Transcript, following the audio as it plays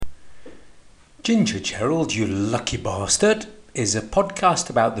Ginger Gerald, You Lucky Bastard, is a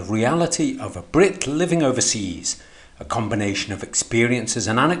podcast about the reality of a Brit living overseas. A combination of experiences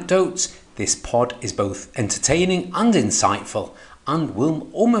and anecdotes, this pod is both entertaining and insightful and will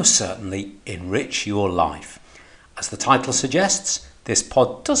almost certainly enrich your life. As the title suggests, this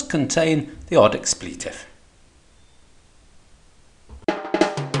pod does contain the odd expletive.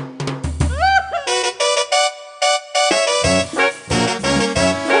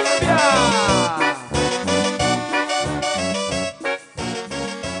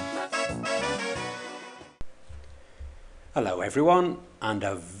 Hello everyone, and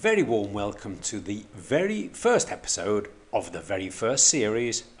a very warm welcome to the very first episode of the very first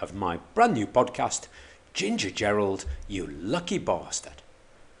series of my brand new podcast, Ginger Gerald, You Lucky Bastard.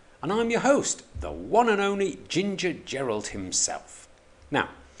 And I'm your host, the one and only Ginger Gerald himself. Now,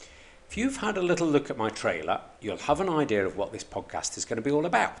 if you've had a little look at my trailer, you'll have an idea of what this podcast is going to be all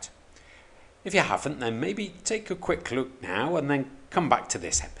about. If you haven't, then maybe take a quick look now and then come back to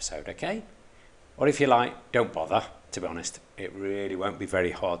this episode, okay? Or if you like, don't bother. To be honest, it really won't be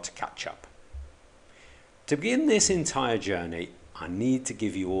very hard to catch up. To begin this entire journey, I need to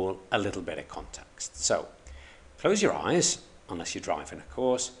give you all a little bit of context. So, close your eyes, unless you're driving of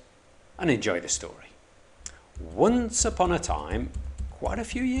course, and enjoy the story. Once upon a time, quite a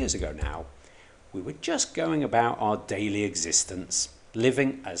few years ago now, we were just going about our daily existence,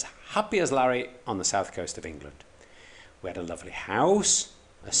 living as happy as Larry on the south coast of England. We had a lovely house,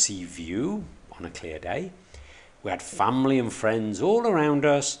 a sea view on a clear day. We had family and friends all around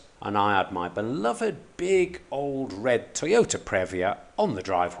us, and I had my beloved big old red Toyota Previa on the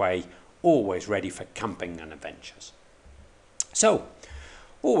driveway, always ready for camping and adventures. So,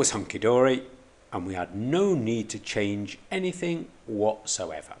 all was hunky-dory, and we had no need to change anything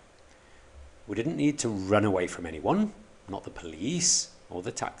whatsoever. We didn't need to run away from anyone, not the police or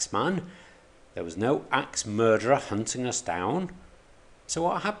the taxman. There was no axe murderer hunting us down. So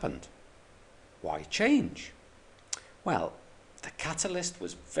what happened? Why change? Well, the catalyst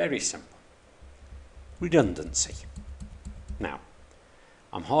was very simple. Redundancy. Now,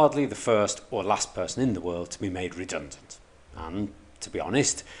 I'm hardly the first or last person in the world to be made redundant. And, to be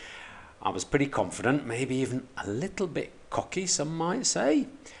honest, I was pretty confident, maybe even a little bit cocky, some might say,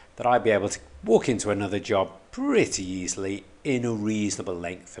 that I'd be able to walk into another job pretty easily in a reasonable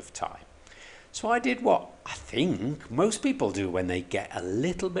length of time. So I did what I think most people do when they get a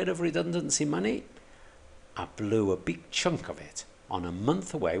little bit of redundancy money. I blew a big chunk of it on a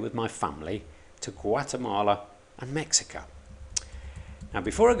month away with my family to Guatemala and Mexico. Now,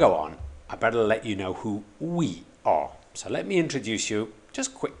 before I go on, I better let you know who we are. So let me introduce you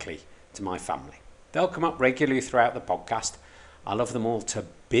just quickly to my family. They'll come up regularly throughout the podcast. I love them all to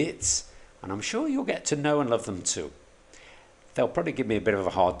bits, and I'm sure you'll get to know and love them too. They'll probably give me a bit of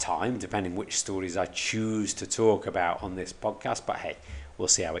a hard time, depending which stories I choose to talk about on this podcast, but hey, we'll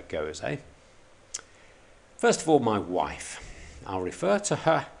see how it goes, eh? First of all, my wife. I'll refer to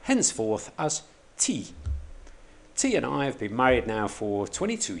her henceforth as T. T and I have been married now for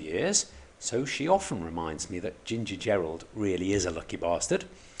 22 years, so she often reminds me that Ginger Gerald really is a lucky bastard.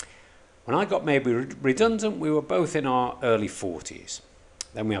 When I got made redundant, we were both in our early 40s.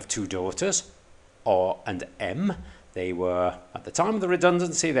 Then we have two daughters, R and M. They were, at the time of the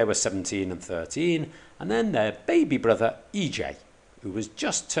redundancy, they were 17 and 13, and then their baby brother, EJ, who was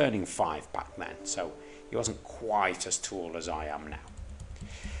just turning 5 back then, so he wasn't quite as tall as I am now.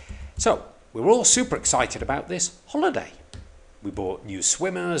 So, we were all super excited about this holiday. We bought new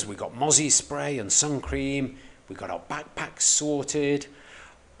swimmers, we got mozzie spray and sun cream, we got our backpacks sorted.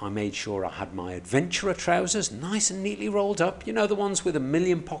 I made sure I had my adventurer trousers nice and neatly rolled up. You know, the ones with a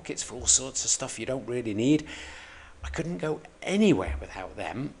million pockets for all sorts of stuff you don't really need. I couldn't go anywhere without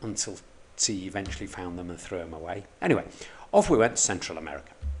them until T eventually found them and threw them away. Anyway, off we went to Central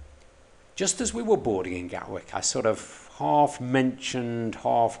America. Just as we were boarding in Gatwick, I sort of half mentioned,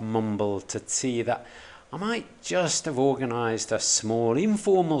 half mumbled to T that I might just have organised a small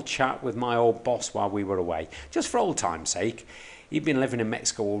informal chat with my old boss while we were away, just for old time's sake. He'd been living in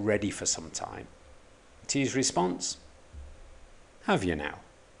Mexico already for some time. T's response? Have you now?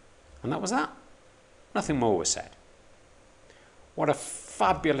 And that was that. Nothing more was said. What a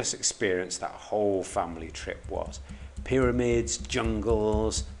fabulous experience that whole family trip was. Pyramids,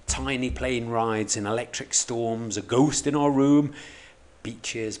 jungles, tiny plane rides in electric storms, a ghost in our room,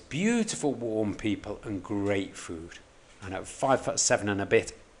 beaches, beautiful warm people and great food. And at 5'7" and a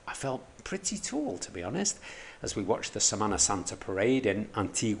bit, I felt pretty tall, to be honest, as we watched the Semana Santa parade in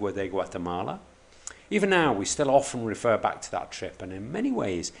Antigua de Guatemala. Even now, we still often refer back to that trip, and in many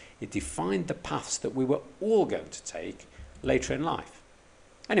ways, it defined the paths that we were all going to take later in life.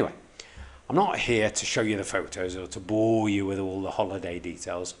 Anyway, I'm not here to show you the photos or to bore you with all the holiday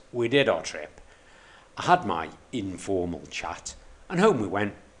details. We did our trip. I had my informal chat, and home we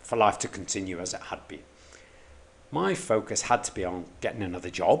went for life to continue as it had been. My focus had to be on getting another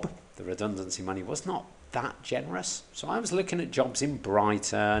job. The redundancy money was not that generous, so I was looking at jobs in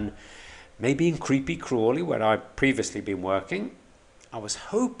Brighton, maybe in Creepy Crawley, where I'd previously been working. I was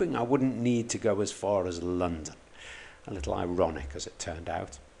hoping I wouldn't need to go as far as London. A little ironic, as it turned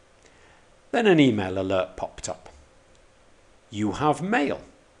out. Then an email alert popped up. You have mail.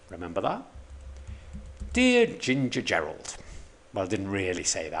 Remember that? Dear Ginger Gerald. Well, I didn't really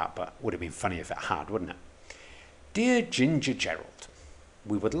say that, but it would have been funny if it had, wouldn't it? Dear Ginger Gerald,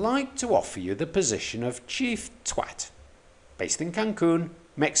 we would like to offer you the position of Chief Twat, based in Cancun,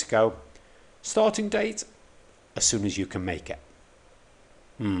 Mexico. Starting date, as soon as you can make it.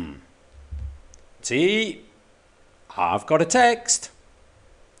 See, I've got a text.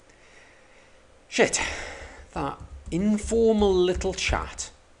 Shit, that informal little chat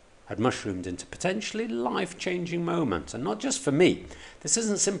had mushroomed into potentially life-changing moment. And not just for me. This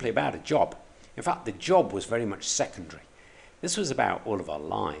isn't simply about a job. In fact, the job was very much secondary. This was about all of our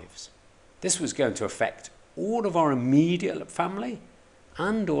lives. This was going to affect all of our immediate family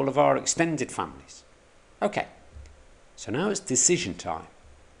and all of our extended families. Okay, so now it's decision time.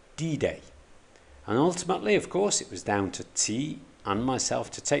 D-Day. And ultimately, of course, it was down to T and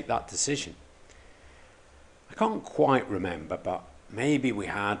myself to take that decision. I can't quite remember, but maybe we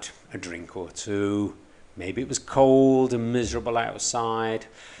had a drink or two. Maybe it was cold and miserable outside.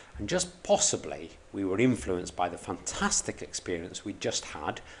 And just possibly we were influenced by the fantastic experience we just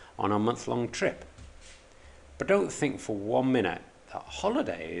had on our month-long trip. But don't think for 1 minute that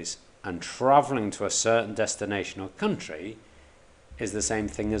holidays and travelling to a certain destination or country is the same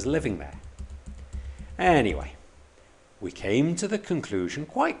thing as living there. Anyway, we came to the conclusion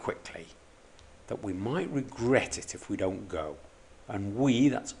quite quickly that we might regret it if we don't go. And we,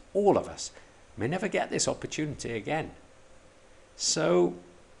 that's all of us, may never get this opportunity again. So,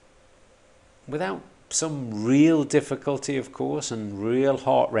 without some real difficulty, of course, and real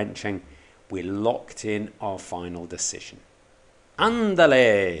heart-wrenching, we locked in our final decision.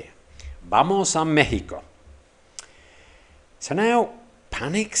 Ándale! Vamos a México. So now,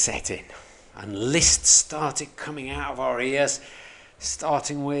 panic set in, and lists started coming out of our ears,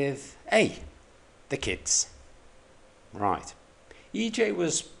 starting with A, the kids. Right. EJ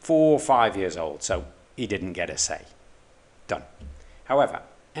was 4 or 5 years old, so he didn't get a say. Done. However,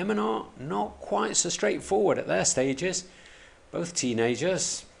 M and R, not quite so straightforward at their stages. Both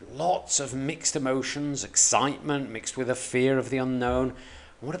teenagers, lots of mixed emotions, excitement mixed with a fear of the unknown.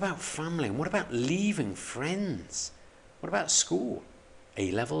 And what about family? And what about leaving friends? What about school?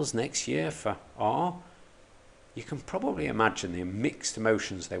 A-levels next year for R? You can probably imagine the mixed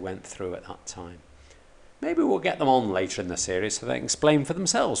emotions they went through at that time. Maybe we'll get them on later in the series so they can explain for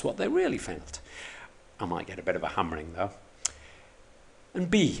themselves what they really felt. I might get a bit of a hammering though. And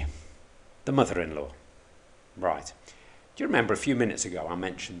B, the mother-in-law. Right. Do you remember a few minutes ago I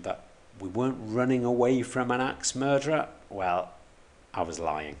mentioned that we weren't running away from an axe murderer? Well, I was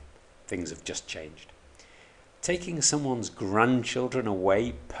lying. Things have just changed. Taking someone's grandchildren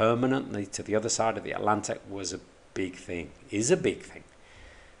away permanently to the other side of the Atlantic was a big thing, is a big thing.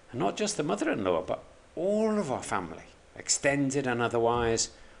 And not just the mother-in-law, but all of our family, extended and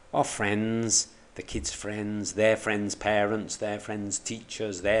otherwise, our friends, the kids' friends, their friends' parents, their friends'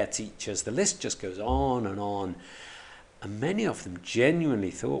 teachers, their teachers. The list just goes on. And many of them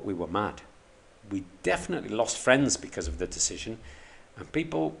genuinely thought we were mad. We definitely lost friends because of the decision, and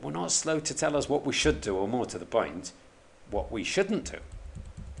people were not slow to tell us what we should do, or more to the point, what we shouldn't do.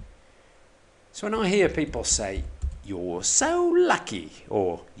 So when I hear people say, "You're so lucky,"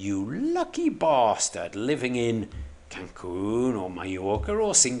 or "You lucky bastard living in Cancun or Mallorca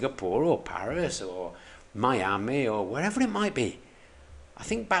or Singapore or Paris or Miami or wherever it might be," I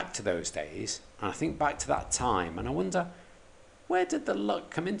think back to those days, and I think back to that time, and I wonder, where did the luck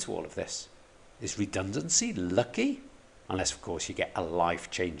come into all of this? Is redundancy lucky? Unless, of course, you get a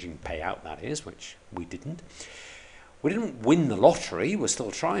life-changing payout, that is, which we didn't. We didn't win the lottery, we're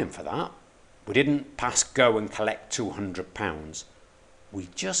still trying for that. We didn't pass go and collect £200. We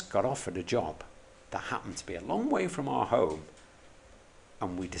just got offered a job that happened to be a long way from our home,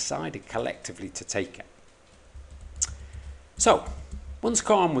 and we decided collectively to take it. So, once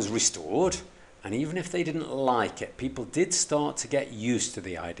calm was restored, and even if they didn't like it, people did start to get used to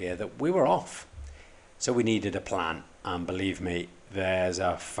the idea that we were off. So we needed a plan, and believe me, there's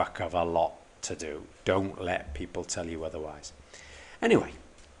a fuck of a lot to do. Don't let people tell you otherwise. Anyway,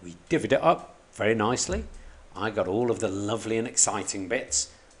 we divvied it up very nicely. I got all of the lovely and exciting bits.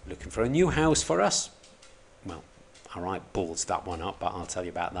 looking for a new house for us. Well, all right, balls that one up, but I'll tell you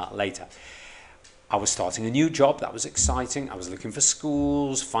about that later. I was starting a new job. That was exciting. I was looking for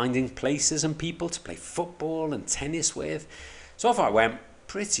schools, finding places and people to play football and tennis with. So off I went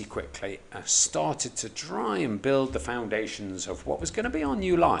pretty quickly. I started to try and build the foundations of what was going to be our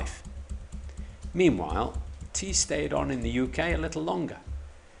new life. Meanwhile, T stayed on in the UK a little longer.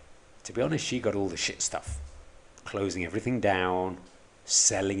 To be honest, she got all the shit stuff. Closing everything down,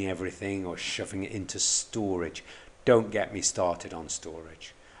 selling everything or shoving it into storage. Don't get me started on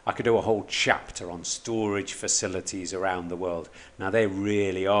storage. I could do a whole chapter on storage facilities around the world. Now they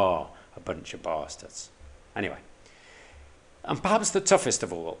really are a bunch of bastards. Anyway, and perhaps the toughest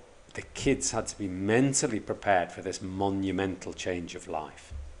of all, the kids had to be mentally prepared for this monumental change of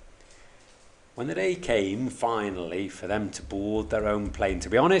life. When the day came, finally, for them to board their own plane, to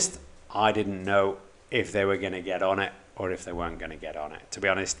be honest, I didn't know if they were going to get on it or if they weren't going to get on it. To be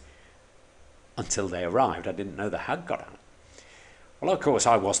honest, until they arrived, I didn't know they had got on it. Well, of course,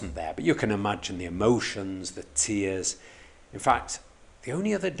 I wasn't there, but you can imagine the emotions, the tears. In fact, the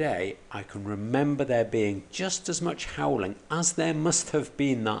only other day I can remember there being just as much howling as there must have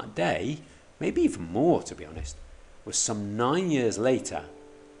been that day, maybe even more, to be honest, was some 9 years later,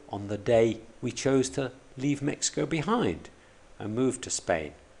 on the day we chose to leave Mexico behind and move to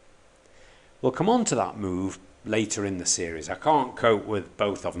Spain. We'll come on to that move later in the series. I can't cope with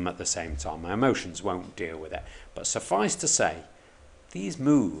both of them at the same time. My emotions won't deal with it. But suffice to say, these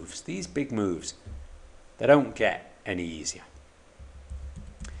moves, these big moves, they don't get any easier.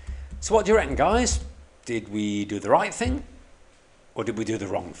 So what do you reckon, guys? Did we do the right thing or did we do the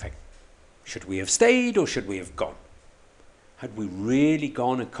wrong thing? Should we have stayed or should we have gone? Had we really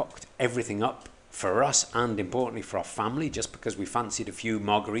gone and cocked everything up for us and importantly for our family just because we fancied a few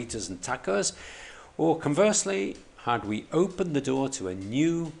margaritas and tacos? Or conversely, had we opened the door to a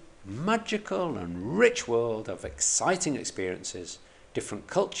new, magical and rich world of exciting experiences, different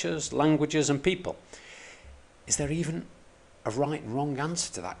cultures, languages and people? Is there even a right and wrong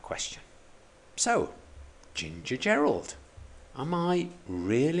answer to that question? So, Ginger Gerald, am I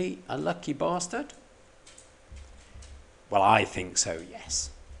really a lucky bastard? Well, I think so,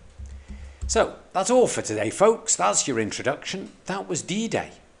 yes. So, that's all for today, folks. That's your introduction. That was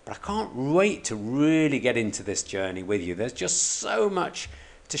D-Day. But I can't wait to really get into this journey with you. There's just so much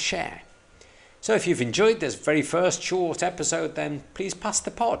to share. So if you've enjoyed this very first short episode, then please pass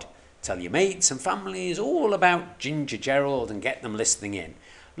the pod. Tell your mates and families all about Ginger Gerald and get them listening in.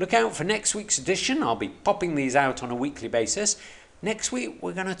 Look out for next week's edition. I'll be popping these out on a weekly basis. Next week,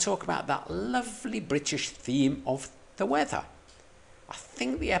 we're going to talk about that lovely British theme of the weather. I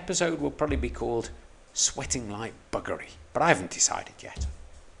think the episode will probably be called Sweating Like Buggery, but I haven't decided yet.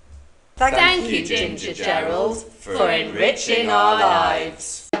 Thank you, Ginger Gerald, for enriching our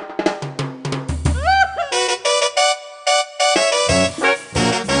lives.